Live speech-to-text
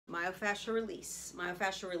myofascial release.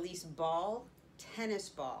 Myofascial release ball, tennis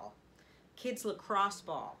ball, kids lacrosse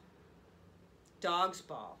ball, dog's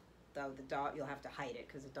ball. Though the dog, you'll have to hide it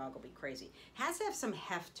because the dog will be crazy. Has to have some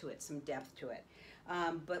heft to it, some depth to it.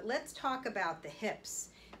 But let's talk about the hips.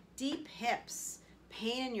 Deep hips,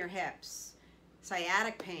 pain in your hips,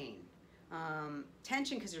 sciatic pain,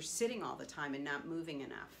 tension because you're sitting all the time and not moving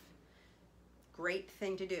enough. Great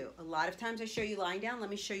thing to do. A lot of times I show you lying down. Let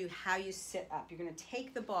me show you how you sit up. You're going to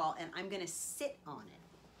take the ball and I'm going to sit on it.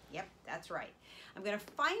 Yep, that's right. I'm going to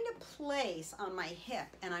find a place on my hip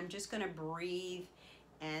and I'm just going to breathe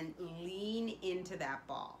and lean into that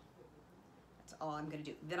ball. That's all I'm going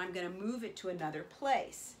to do. Then I'm going to move it to another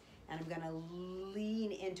place and I'm going to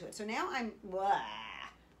lean into it. So now I'm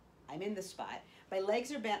in the spot. My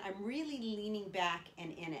legs are bent. I'm really leaning back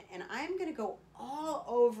and in it. And I'm going to go all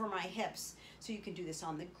over my hips. So you can do this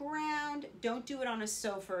on the ground. Don't do it on a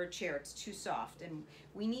sofa or a chair. It's too soft. And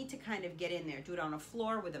we need to kind of get in there. Do it on a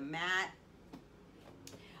floor with a mat.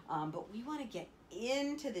 But we want to get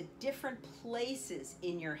into the different places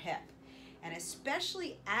in your hip. And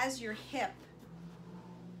especially as your hip,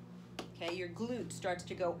 okay, your glute starts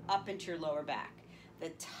to go up into your lower back.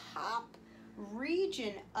 The top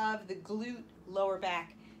region of the glute lower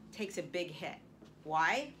back takes a big hit.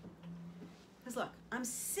 Why? Because look, I'm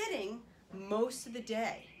sitting most of the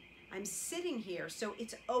day. I'm sitting here, so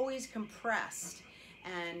it's always compressed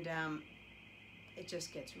and it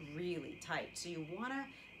just gets really tight. So you want to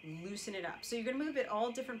loosen it up. So you're going to move it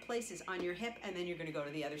all different places on your hip and then you're going to go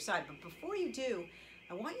to the other side. But before you do,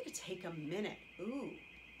 I want you to take a minute,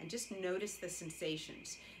 and just notice the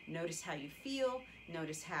sensations. Notice how you feel,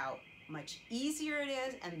 notice how much easier it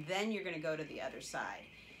is, and then you're going to go to the other side.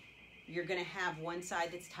 You're going to have one side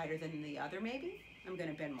that's tighter than the other maybe. I'm going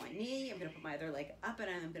to bend my knee, I'm going to put my other leg up and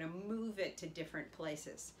I'm going to move it to different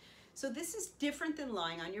places. So this is different than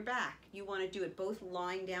lying on your back. You want to do it both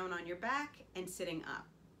lying down on your back and sitting up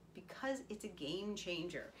because it's a game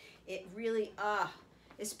changer. It really,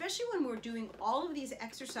 especially when we're doing all of these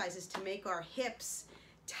exercises to make our hips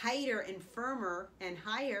tighter and firmer and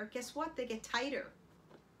higher, guess what? They get tighter.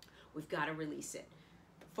 We've got to release it.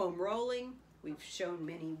 Foam rolling, we've shown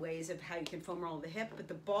many ways of how you can foam roll the hip, but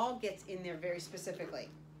the ball gets in there very specifically.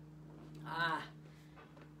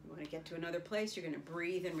 You want to get to another place, you're going to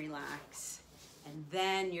breathe and relax. And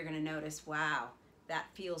then you're going to notice, wow, that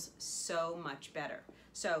feels so much better.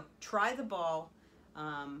 So try the ball.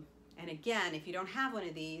 And again, if you don't have one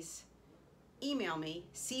of these, email me,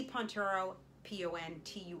 cponturo,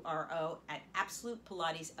 Ponturo, at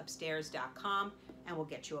absolutepilatesupstairs.com, and we'll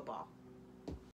get you a ball.